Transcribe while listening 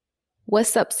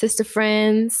What's up, sister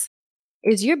friends?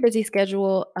 Is your busy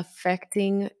schedule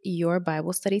affecting your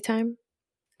Bible study time?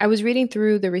 I was reading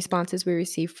through the responses we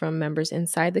received from members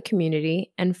inside the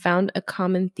community and found a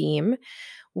common theme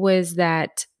was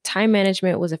that time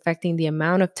management was affecting the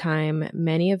amount of time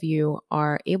many of you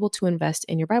are able to invest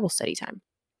in your Bible study time.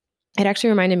 It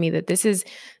actually reminded me that this is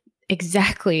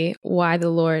exactly why the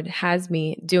Lord has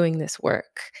me doing this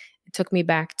work. It took me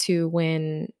back to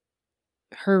when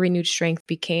her renewed strength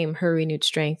became her renewed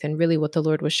strength and really what the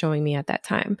Lord was showing me at that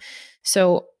time.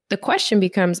 So the question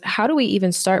becomes, how do we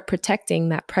even start protecting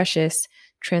that precious,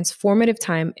 transformative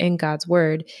time in God's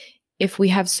word if we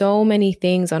have so many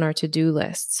things on our to-do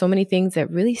list, so many things that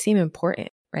really seem important,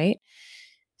 right?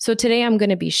 So today I'm going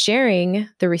to be sharing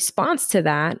the response to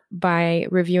that by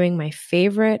reviewing my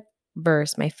favorite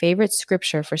verse, my favorite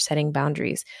scripture for setting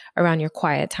boundaries around your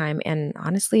quiet time, and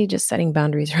honestly, just setting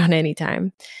boundaries around any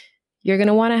time. You're going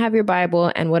to want to have your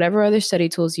Bible and whatever other study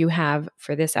tools you have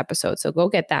for this episode. So go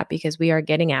get that because we are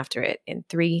getting after it in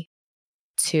 3,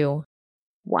 2,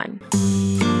 1.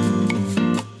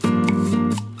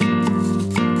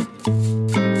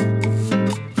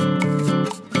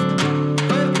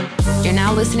 You're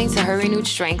now listening to Her Renewed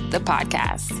Strength, the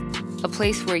podcast, a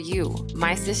place where you,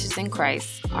 my sisters in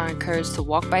Christ, are encouraged to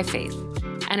walk by faith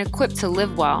and equipped to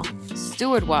live well,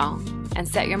 steward well, and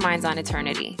set your minds on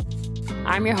eternity.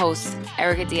 I'm your host,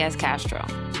 Erica Diaz Castro,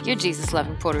 your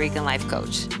Jesus-loving Puerto Rican life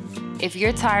coach. If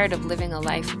you're tired of living a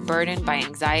life burdened by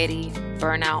anxiety,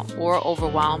 burnout, or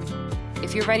overwhelm,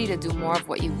 if you're ready to do more of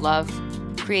what you love,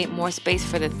 create more space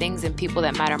for the things and people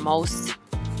that matter most,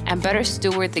 and better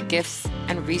steward the gifts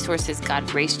and resources God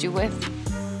graced you with,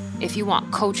 if you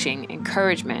want coaching,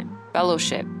 encouragement,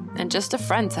 fellowship, and just a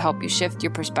friend to help you shift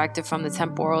your perspective from the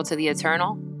temporal to the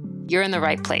eternal, you're in the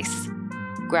right place.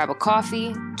 Grab a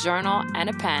coffee, journal, and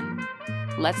a pen.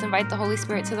 Let's invite the Holy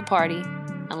Spirit to the party,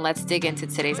 and let's dig into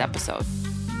today's episode.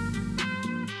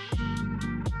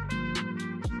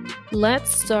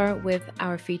 Let's start with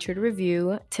our featured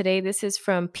review. Today, this is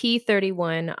from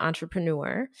P31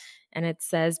 Entrepreneur, and it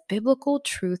says, Biblical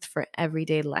Truth for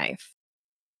Everyday Life.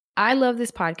 I love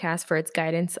this podcast for its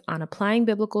guidance on applying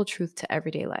biblical truth to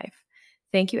everyday life.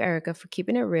 Thank you, Erica, for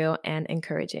keeping it real and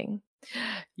encouraging.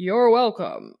 You're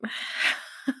welcome.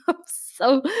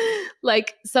 So,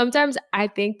 sometimes I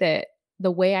think that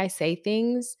the way I say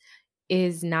things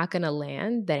is not going to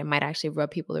land, that it might actually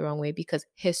rub people the wrong way because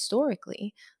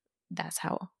historically, that's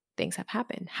how things have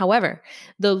happened. However,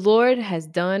 the Lord has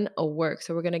done a work.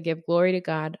 So we're going to give glory to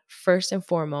God first and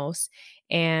foremost.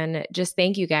 And just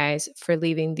thank you guys for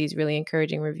leaving these really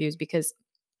encouraging reviews because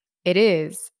it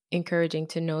is encouraging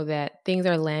to know that things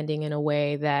are landing in a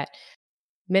way that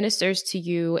ministers to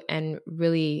you and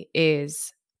really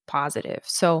is positive.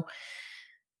 So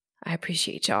I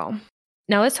appreciate y'all.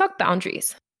 Now let's talk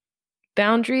boundaries.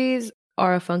 Boundaries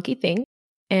are a funky thing,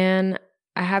 and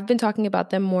I have been talking about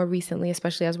them more recently,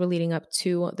 especially as we're leading up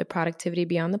to the Productivity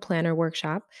Beyond the Planner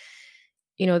workshop.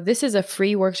 This is a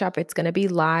free workshop. It's going to be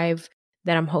live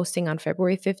that I'm hosting on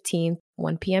February 15th,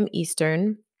 1 p.m.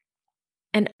 Eastern.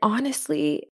 And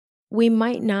honestly, we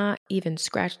might not even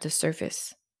scratch the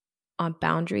surface on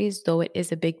boundaries, though it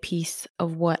is a big piece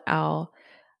of what I'll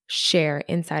share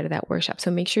inside of that workshop.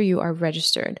 So make sure you are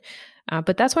registered.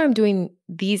 But that's why I'm doing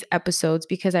these episodes,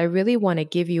 because I really want to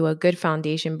give you a good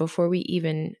foundation before we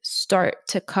even start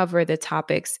to cover the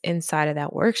topics inside of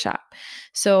that workshop.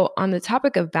 So on the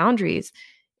topic of boundaries,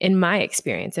 in my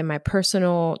experience, in my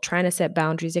personal trying to set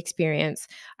boundaries experience,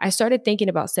 I started thinking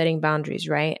about setting boundaries,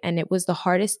 right? And it was the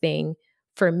hardest thing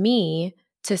for me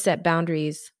to set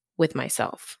boundaries with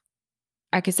myself.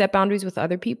 I could set boundaries with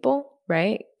other people,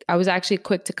 right? I was actually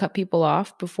quick to cut people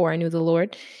off before I knew the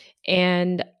Lord.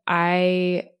 And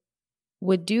I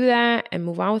would do that and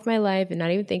move on with my life and not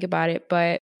even think about it.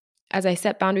 But as I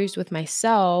set boundaries with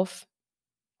myself,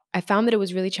 I found that it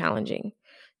was really challenging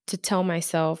to tell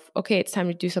myself, okay, it's time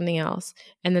to do something else.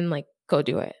 And then go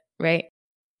do it, right?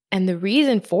 And the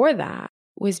reason for that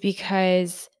was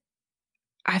because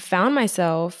I found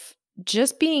myself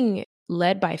just being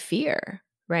led by fear,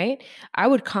 right? I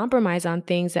would compromise on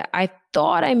things that I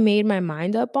thought I made my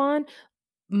mind up on,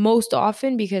 most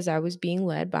often because I was being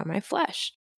led by my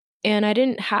flesh. And I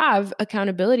didn't have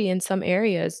accountability in some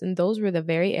areas. And those were the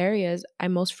very areas I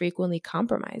most frequently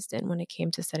compromised in when it came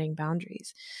to setting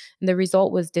boundaries. And the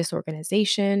result was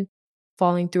disorganization,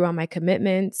 falling through on my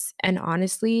commitments, and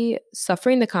honestly,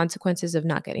 suffering the consequences of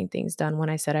not getting things done when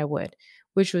I said I would,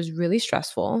 which was really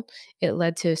stressful. It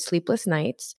led to sleepless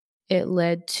nights. It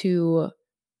led to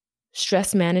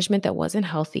stress management that wasn't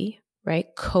healthy, right?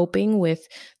 Coping with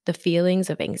the feelings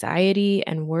of anxiety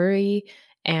and worry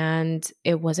And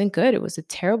it wasn't good. It was a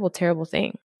terrible, terrible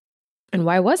thing. And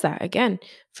why was that? Again,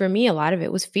 for me, a lot of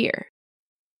it was fear.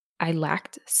 I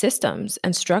lacked systems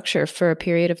and structure for a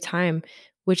period of time,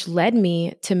 which led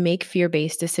me to make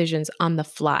fear-based decisions on the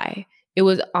fly. It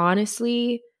was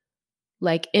honestly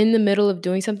like in the middle of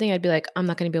doing something, I'd be like, I'm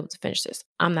not going to be able to finish this.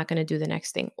 I'm not going to do the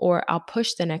next thing. Or I'll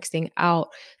push the next thing out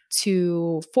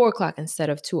to 4 o'clock instead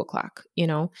of 2 o'clock.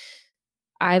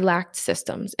 I lacked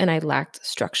systems and I lacked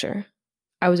structure.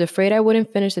 I was afraid I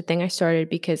wouldn't finish the thing I started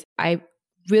because I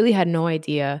really had no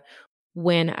idea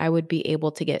when I would be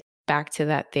able to get back to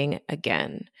that thing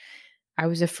again. I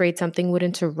was afraid something would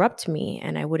interrupt me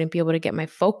and I wouldn't be able to get my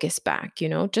focus back,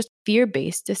 just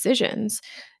fear-based decisions,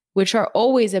 which are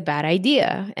always a bad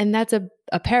idea. And that's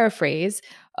a paraphrase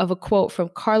of a quote from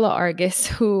Carla Argus,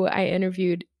 who I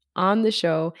interviewed on the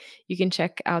show. You can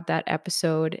check out that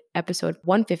episode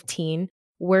 115,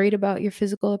 Worried About Your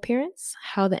Physical Appearance,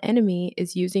 How the Enemy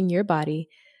is Using Your Body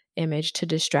Image to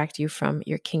Distract You from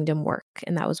Your Kingdom Work.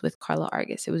 And that was with Carla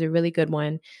Argus. It was a really good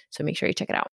one, so make sure you check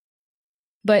it out.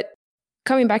 But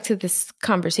coming back to this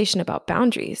conversation about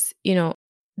boundaries,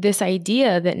 this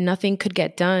idea that nothing could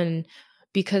get done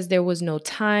because there was no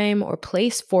time or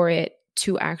place for it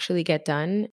to actually get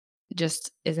done just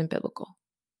isn't biblical.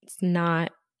 It's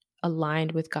not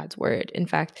aligned with God's word. In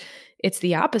fact, it's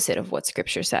the opposite of what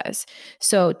scripture says.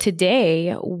 So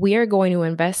today we are going to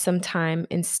invest some time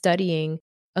in studying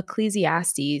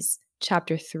Ecclesiastes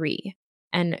chapter 3.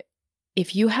 And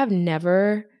if you have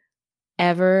never,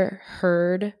 ever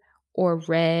heard or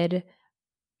read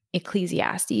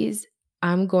Ecclesiastes,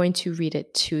 I'm going to read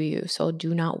it to you. So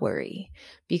do not worry,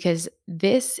 because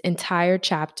this entire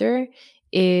chapter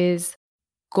is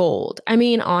gold. I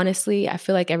mean, honestly, I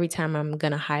feel like every time I'm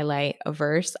going to highlight a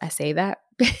verse, I say that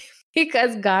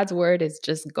because God's word is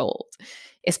just gold.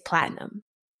 It's platinum.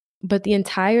 But the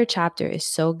entire chapter is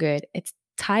so good. It's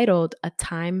titled A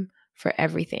Time for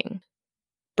Everything.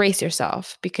 Brace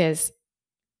yourself, because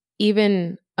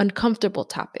even uncomfortable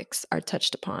topics are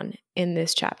touched upon in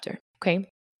this chapter, okay?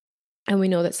 And we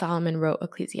know that Solomon wrote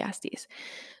Ecclesiastes.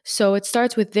 So it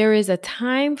starts with, there is a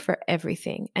time for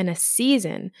everything and a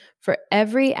season for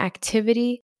every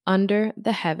activity under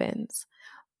the heavens.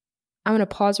 I'm going to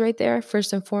pause right there.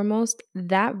 First and foremost,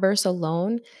 that verse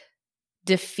alone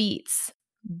defeats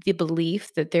the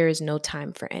belief that there is no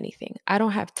time for anything. I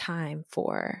don't have time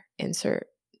for insert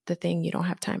the thing you don't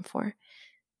have time for.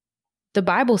 The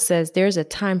Bible says there's a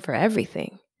time for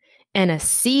everything and a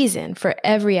season for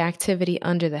every activity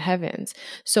under the heavens.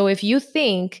 So if you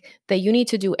think that you need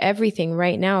to do everything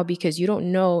right now because you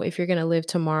don't know if you're going to live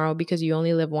tomorrow because you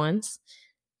only live once,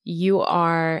 you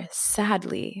are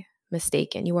sadly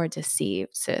mistaken. You are deceived,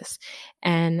 sis.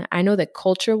 And I know that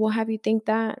culture will have you think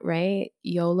that, right?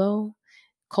 YOLO.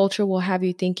 Culture will have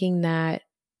you thinking that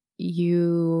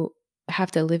you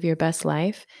have to live your best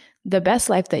life. The best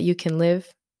life that you can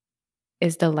live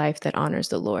is the life that honors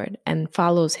the Lord and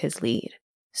follows his lead.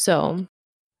 So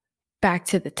back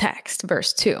to the text,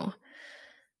 verse 2.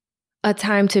 A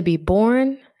time to be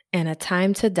born and a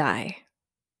time to die.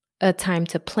 A time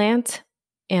to plant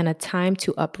and a time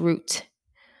to uproot.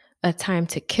 A time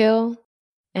to kill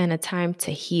and a time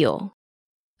to heal.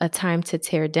 A time to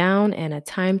tear down and a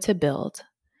time to build.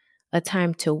 A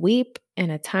time to weep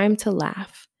and a time to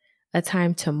laugh. A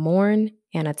time to mourn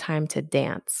and a time to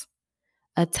dance.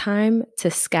 A time to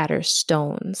scatter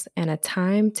stones and a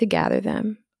time to gather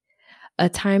them, a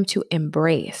time to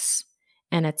embrace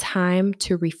and a time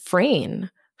to refrain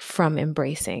from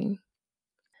embracing,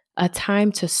 a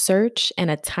time to search and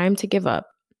a time to give up,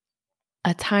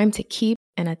 a time to keep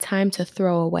and a time to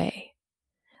throw away,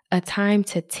 a time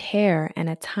to tear and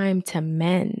a time to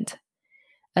mend,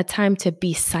 a time to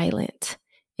be silent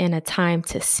and a time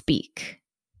to speak,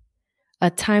 a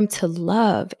time to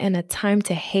love and a time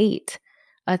to hate,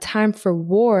 a time for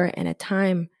war and a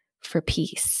time for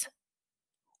peace.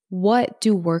 What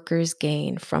do workers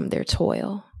gain from their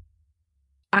toil?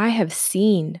 I have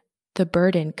seen the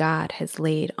burden God has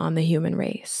laid on the human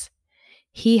race.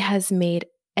 He has made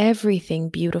everything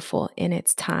beautiful in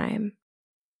its time.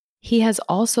 He has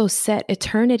also set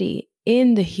eternity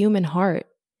in the human heart,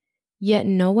 yet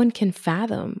no one can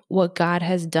fathom what God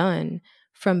has done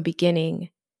from beginning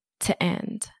to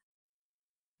end.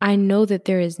 I know that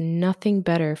there is nothing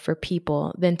better for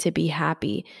people than to be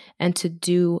happy and to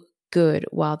do good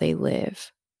while they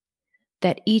live,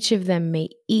 that each of them may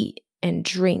eat and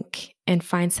drink and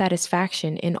find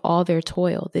satisfaction in all their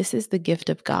toil. This is the gift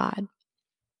of God.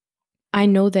 I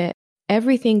know that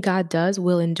everything God does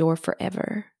will endure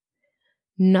forever.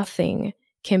 Nothing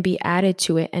can be added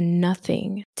to it and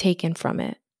nothing taken from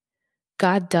it.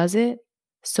 God does it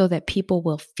so that people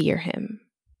will fear him.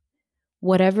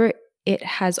 Whatever it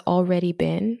has already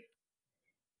been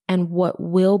and what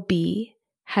will be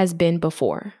has been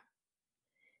before.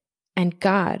 And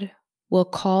God will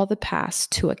call the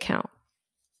past to account.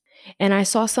 And I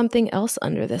saw something else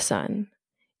under the sun.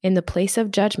 In the place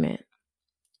of judgment,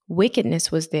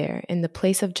 wickedness was there. In the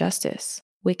place of justice,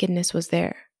 wickedness was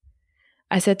there.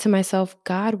 I said to myself,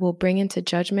 God will bring into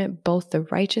judgment both the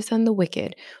righteous and the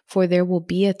wicked, for there will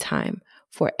be a time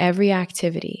for every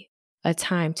activity, a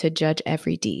time to judge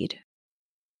every deed.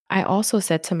 I also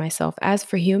said to myself, as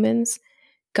for humans,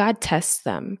 God tests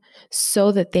them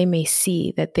so that they may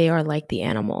see that they are like the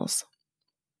animals.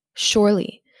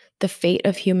 Surely the fate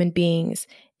of human beings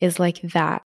is like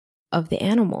that of the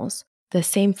animals. The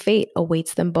same fate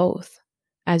awaits them both.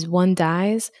 As one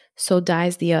dies, so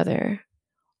dies the other.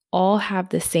 All have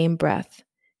the same breath.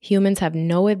 Humans have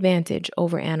no advantage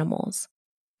over animals.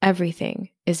 Everything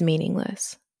is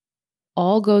meaningless.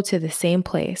 All go to the same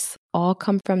place. All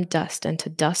come from dust, and to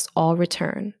dust all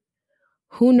return.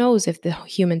 Who knows if the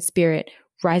human spirit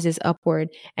rises upward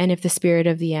and if the spirit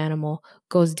of the animal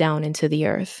goes down into the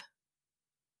earth?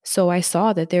 So I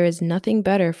saw that there is nothing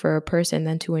better for a person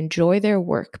than to enjoy their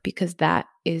work, because that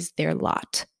is their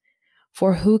lot.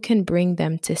 For who can bring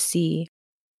them to see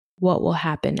what will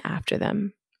happen after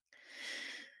them?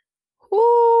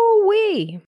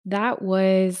 Ooh-wee. That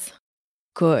was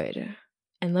good.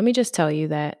 And let me just tell you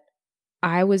that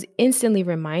I was instantly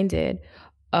reminded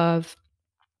of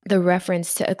the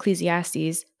reference to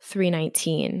Ecclesiastes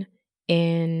 3:19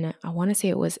 in, I want to say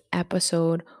it was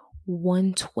episode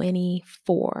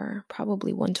 124,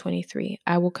 probably 123.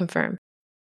 I will confirm.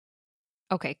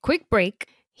 Okay, quick break.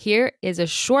 Here is a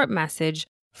short message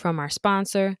from our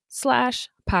sponsor /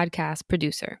 podcast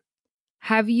producer.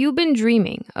 Have you been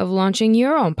dreaming of launching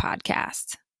your own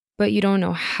podcast, but you don't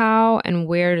know how and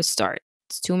where to start?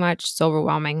 It's too much, it's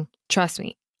overwhelming. Trust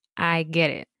me, I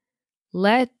get it.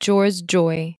 Let Jora's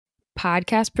Joy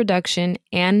podcast production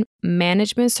and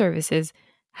management services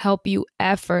help you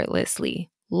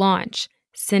effortlessly launch,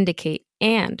 syndicate,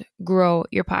 and grow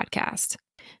your podcast.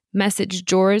 Message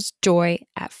Jora's Joy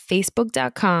at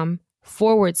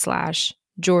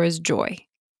facebook.com/Jora's Joy.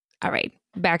 All right,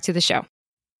 back to the show.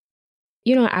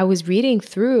 You know, I was reading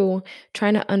through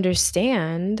trying to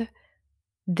understand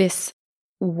this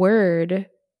word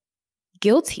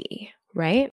guilty,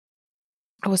 right?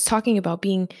 I was talking about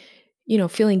being,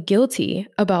 feeling guilty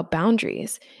about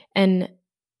boundaries. And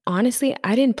honestly,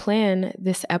 I didn't plan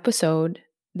this episode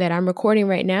that I'm recording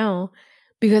right now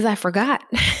because I forgot.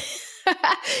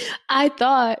 I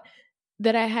thought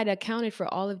that I had accounted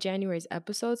for all of January's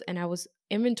episodes, and I was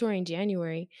inventorying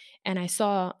January, and I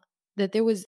saw that there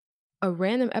was a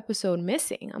random episode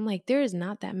missing. I'm like, there is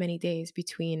not that many days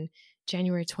between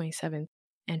January 27th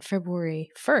and February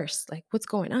 1st. Like, what's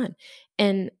going on?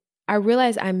 And I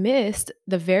realized I missed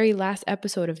the very last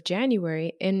episode of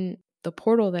January in the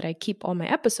portal that I keep all my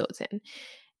episodes in.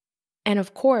 And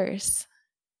of course,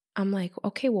 I'm like,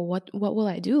 okay, well, what will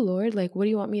I do, Lord? Like, what do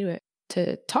you want me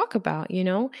to talk about,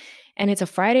 And it's a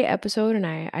Friday episode, and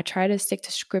I try to stick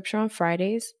to scripture on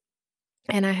Fridays.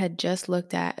 And I had just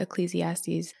looked at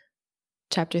Ecclesiastes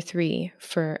chapter 3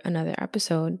 for another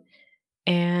episode.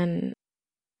 And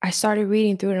I started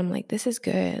reading through it. I'm like, this is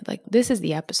good. Like, this is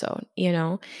the episode,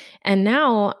 And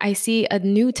now I see a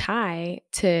new tie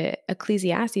to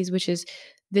Ecclesiastes, which is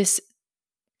this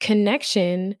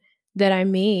connection that I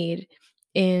made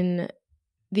in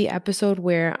the episode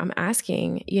where I'm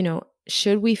asking,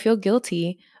 should we feel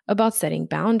guilty about setting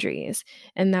boundaries?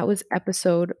 And that was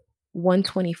episode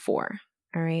 124.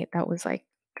 All right. That was like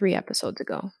 3 episodes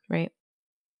ago, right?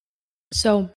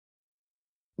 So,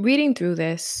 reading through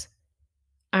this,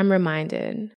 I'm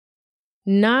reminded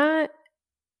not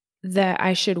that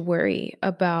I should worry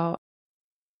about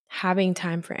having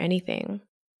time for anything,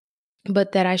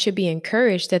 but that I should be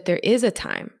encouraged that there is a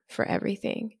time for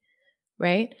everything,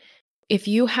 right? If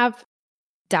you have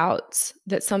doubts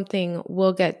that something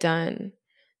will get done,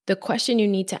 the question you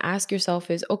need to ask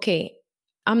yourself is, okay,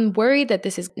 I'm worried that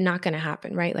this is not going to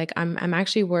happen, right? Like I'm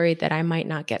actually worried that I might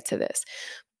not get to this.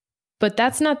 But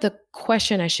that's not the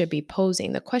question I should be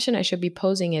posing. The question I should be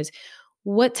posing is,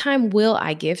 what time will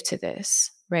I give to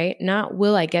this, right? Not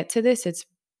will I get to this? It's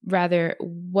rather,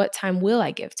 what time will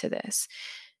I give to this?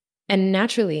 And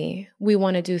naturally, we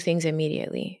want to do things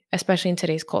immediately, especially in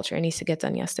today's culture. It needs to get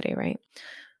done yesterday, right?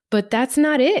 But that's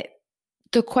not it.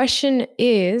 The question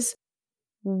is,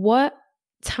 what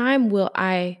time will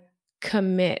I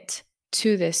commit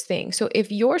to this thing? So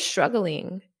if you're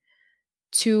struggling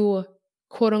to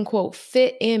quote unquote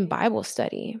fit in Bible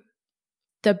study,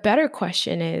 the better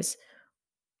question is,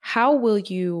 How will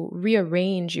you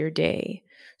rearrange your day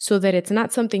so that it's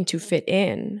not something to fit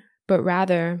in, but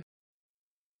rather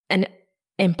an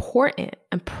important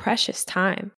and precious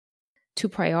time to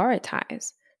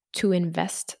prioritize, to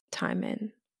invest time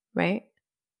in, right?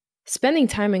 Spending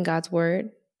time in God's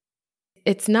word,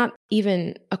 it's not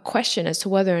even a question as to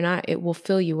whether or not it will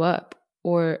fill you up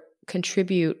or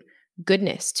contribute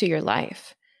goodness to your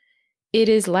life. It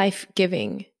is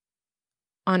life-giving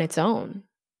on its own.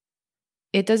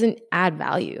 It doesn't add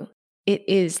value. It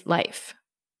is life.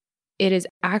 It is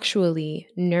actually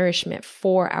nourishment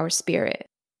for our spirit.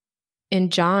 In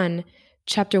John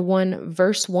chapter 1,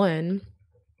 verse 1,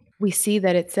 we see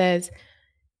that it says,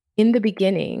 "In the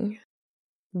beginning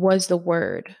was the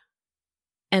Word,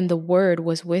 and the Word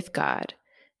was with God,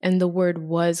 and the Word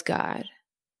was God."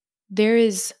 There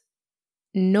is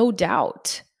no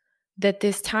doubt that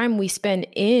this time we spend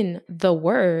in the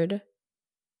Word,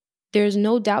 there's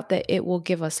no doubt that it will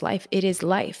give us life. It is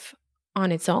life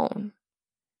on its own.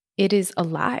 It is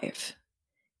alive.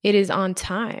 It is on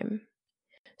time.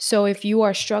 So if you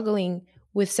are struggling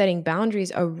with setting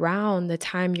boundaries around the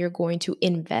time you're going to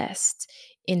invest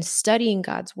in studying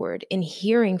God's word, in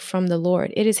hearing from the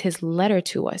Lord, it is his letter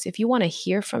to us. If you want to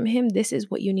hear from him, this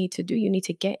is what you need to do. You need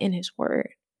to get in his word.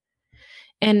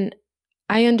 And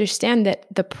I understand that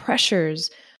the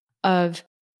pressures of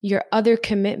your other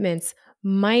commitments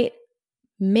might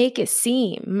make you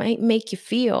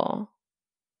feel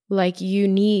like you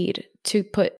need to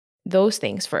put those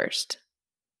things first,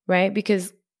 right?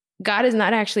 Because God is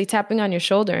not actually tapping on your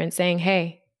shoulder and saying,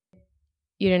 "Hey,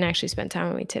 you didn't actually spend time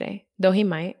with me today," though he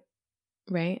might,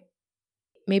 right?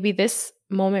 Maybe this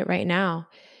moment right now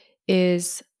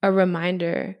is a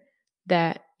reminder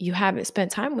that you haven't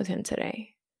spent time with him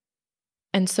today.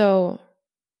 And so,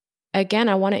 again,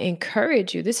 I want to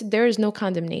encourage you. There is no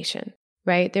condemnation,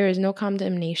 right? There is no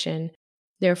condemnation.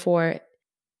 Therefore,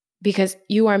 because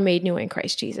you are made new in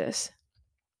Christ Jesus.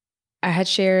 I had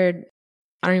shared,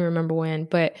 I don't even remember when,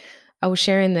 but I was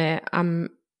sharing that I'm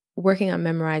working on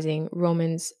memorizing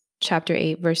Romans chapter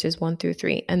 8, verses 1 through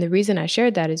 3. And the reason I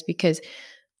shared that is because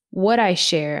what I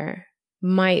share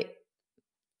might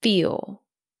feel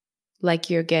like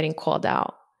you're getting called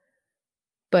out.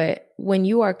 But when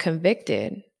you are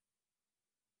convicted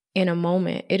in a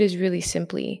moment, it is really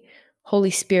simply Holy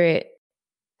Spirit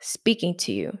speaking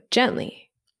to you gently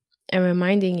and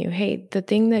reminding you, hey, the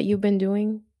thing that you've been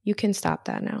doing, you can stop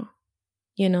that now,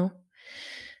 you know?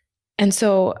 And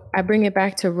so I bring it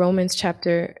back to Romans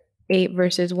chapter 8,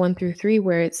 verses 1 through 3,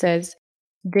 where it says,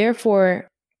 "Therefore,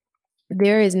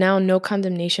 there is now no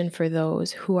condemnation for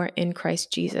those who are in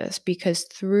Christ Jesus, because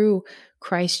through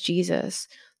Christ Jesus,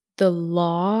 the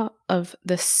law of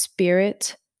the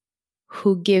Spirit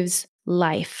who gives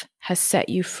life has set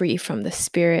you free from the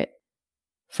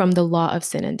law of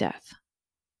sin and death."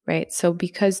 Right? So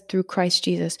because through Christ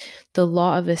Jesus, the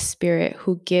law of the Spirit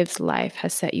who gives life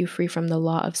has set you free from the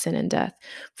law of sin and death.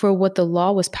 For what the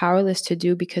law was powerless to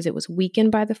do because it was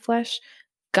weakened by the flesh,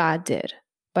 God did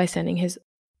by sending his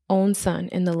own Son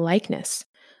in the likeness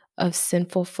of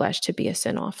sinful flesh to be a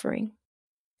sin offering.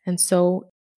 And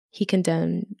so he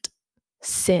condemned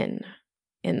sin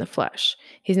in the flesh.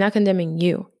 He's not condemning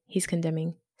you. He's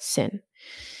condemning sin.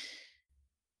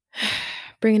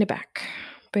 Bringing it back.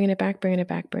 Bringing it back, bringing it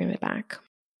back, bringing it back.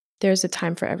 There's a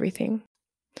time for everything.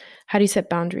 How do you set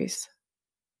boundaries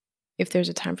if there's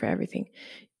a time for everything?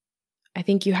 I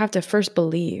think you have to first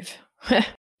believe.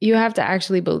 You have to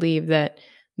actually believe that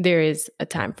there is a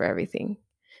time for everything.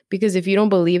 Because if you don't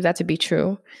believe that to be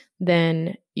true,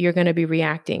 then you're going to be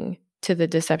reacting to the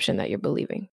deception that you're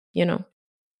believing, you know?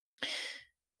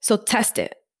 So test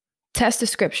it. Test the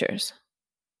scriptures.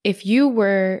 If you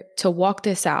were to walk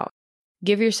this out,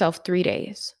 give yourself 3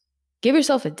 days. Give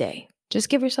yourself a day. Just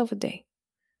give yourself a day.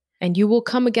 And you will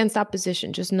come against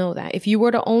opposition. Just know that. If you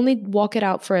were to only walk it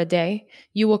out for a day,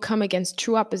 you will come against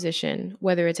true opposition,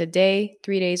 whether it's a day,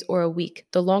 3 days, or a week.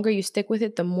 The longer you stick with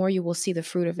it, the more you will see the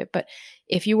fruit of it. But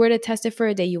if you were to test it for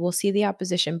a day, you will see the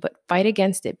opposition, but fight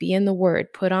against it. Be in the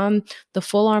word. Put on the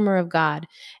full armor of God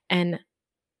and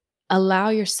allow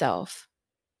yourself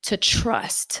to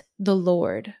trust the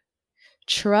Lord.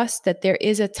 Trust that there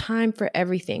is a time for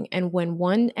everything. And when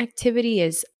one activity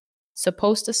is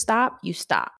supposed to stop, you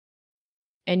stop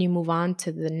and you move on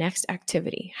to the next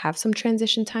activity. Have some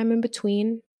transition time in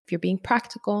between. If you're being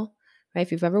practical, right?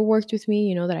 If you've ever worked with me,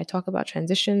 you know that I talk about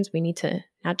transitions. We need to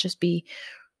not just be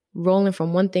rolling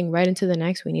from one thing right into the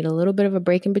next. We need a little bit of a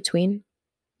break in between.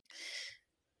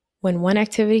 When one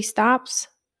activity stops,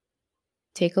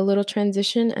 take a little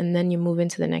transition and then you move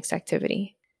into the next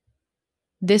activity.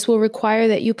 This will require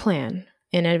that you plan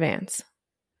in advance.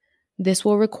 This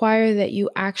will require that you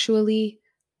actually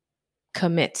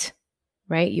commit,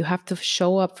 right? You have to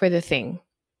show up for the thing,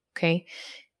 okay?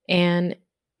 And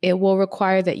it will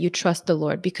require that you trust the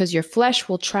Lord, because your flesh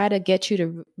will try to get you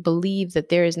to believe that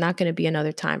there is not going to be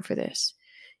another time for this.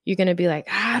 You're going to be like,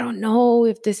 I don't know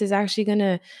if this is actually going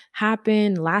to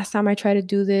happen. Last time I tried to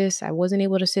do this, I wasn't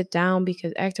able to sit down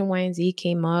because X and Y and Z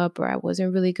came up, or I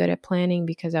wasn't really good at planning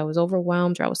because I was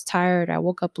overwhelmed, or I was tired. I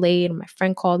woke up late and my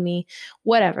friend called me,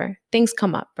 whatever. Things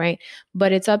come up, right?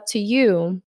 But it's up to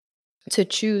you to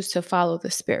choose to follow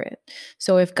the Spirit.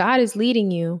 So if God is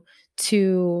leading you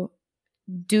to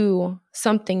do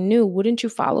something new, wouldn't you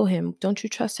follow him? Don't you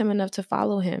trust him enough to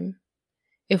follow him?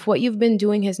 If what you've been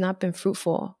doing has not been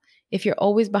fruitful, if you're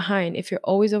always behind, if you're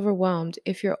always overwhelmed,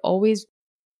 if you're always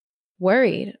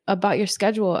worried about your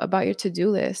schedule, about your to-do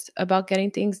list, about getting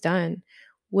things done,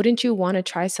 wouldn't you want to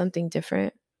try something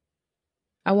different?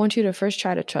 I want you to first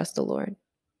try to trust the Lord.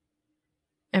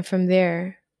 And from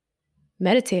there,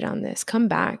 meditate on this. Come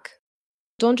back.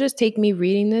 Don't just take me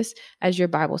reading this as your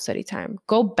Bible study time.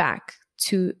 Go back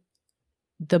to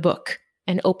the book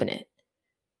and open it.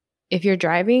 If you're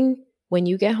driving, when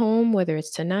you get home, whether it's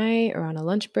tonight or on a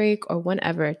lunch break or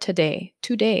whenever, today,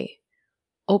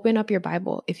 open up your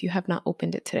Bible if you have not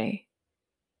opened it today.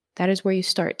 That is where you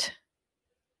start.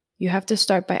 You have to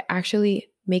start by actually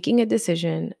making a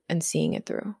decision and seeing it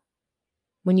through.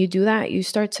 When you do that, you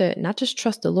start to not just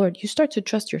trust the Lord, you start to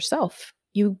trust yourself.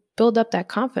 You build up that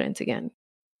confidence again,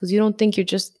 because you don't think you're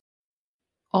just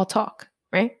all talk,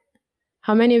 right?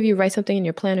 How many of you write something in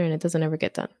your planner and it doesn't ever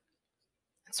get done?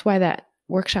 That's why that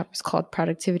workshop is called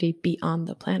Productivity Beyond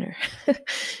the Planner.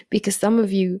 Because some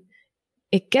of you,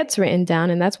 it gets written down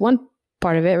and that's one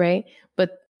part of it, right?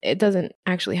 But it doesn't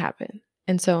actually happen.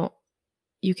 And so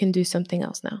you can do something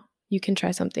else now. You can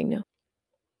try something new.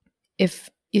 If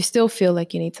you still feel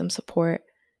like you need some support,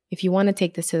 if you want to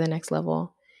take this to the next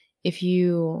level, if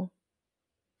you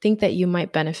think that you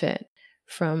might benefit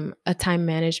from a time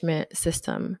management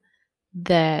system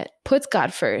that puts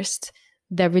God first,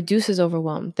 that reduces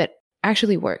overwhelm, that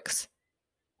actually works,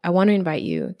 I want to invite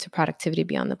you to Productivity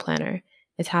Beyond the Planner.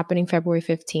 It's happening February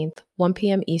 15th, 1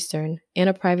 p.m. Eastern, in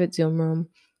a private Zoom room.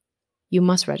 You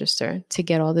must register to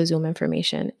get all the Zoom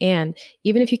information. And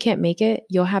even if you can't make it,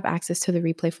 you'll have access to the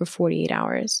replay for 48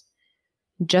 hours.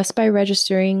 Just by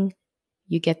registering,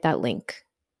 you get that link.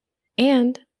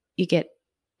 And you get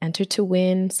entered to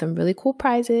win some really cool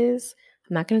prizes.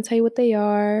 I'm not going to tell you what they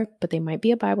are, but they might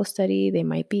be a Bible study. They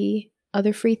might be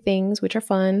other free things, which are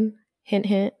fun. Hint,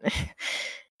 hint.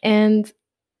 And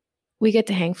we get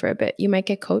to hang for a bit. You might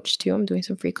get coached too. I'm doing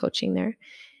some free coaching there.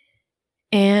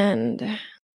 And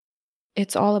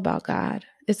it's all about God.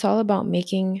 It's all about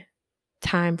making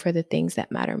time for the things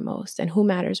that matter most. And who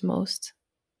matters most?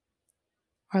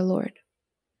 Our Lord.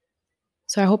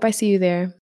 So I hope I see you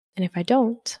there. And if I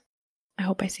don't, I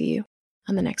hope I see you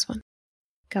on the next one.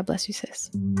 God bless you,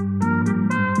 sis.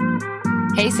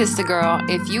 Hey, sister girl,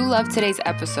 if you love today's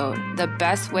episode, the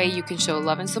best way you can show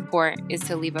love and support is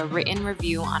to leave a written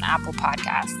review on Apple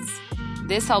Podcasts.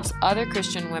 This helps other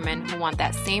Christian women who want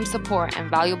that same support and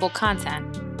valuable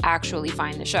content actually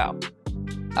find the show.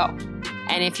 Oh,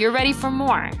 and if you're ready for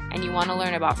more and you want to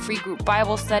learn about free group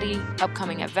Bible study,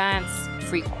 upcoming events,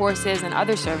 free courses, and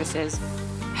other services,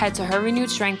 head to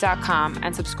herrenewedstrength.com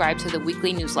and subscribe to the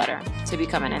weekly newsletter to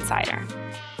become an insider.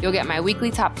 You'll get my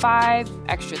weekly top 5,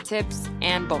 extra tips,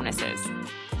 and bonuses.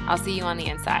 I'll see you on the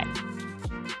inside.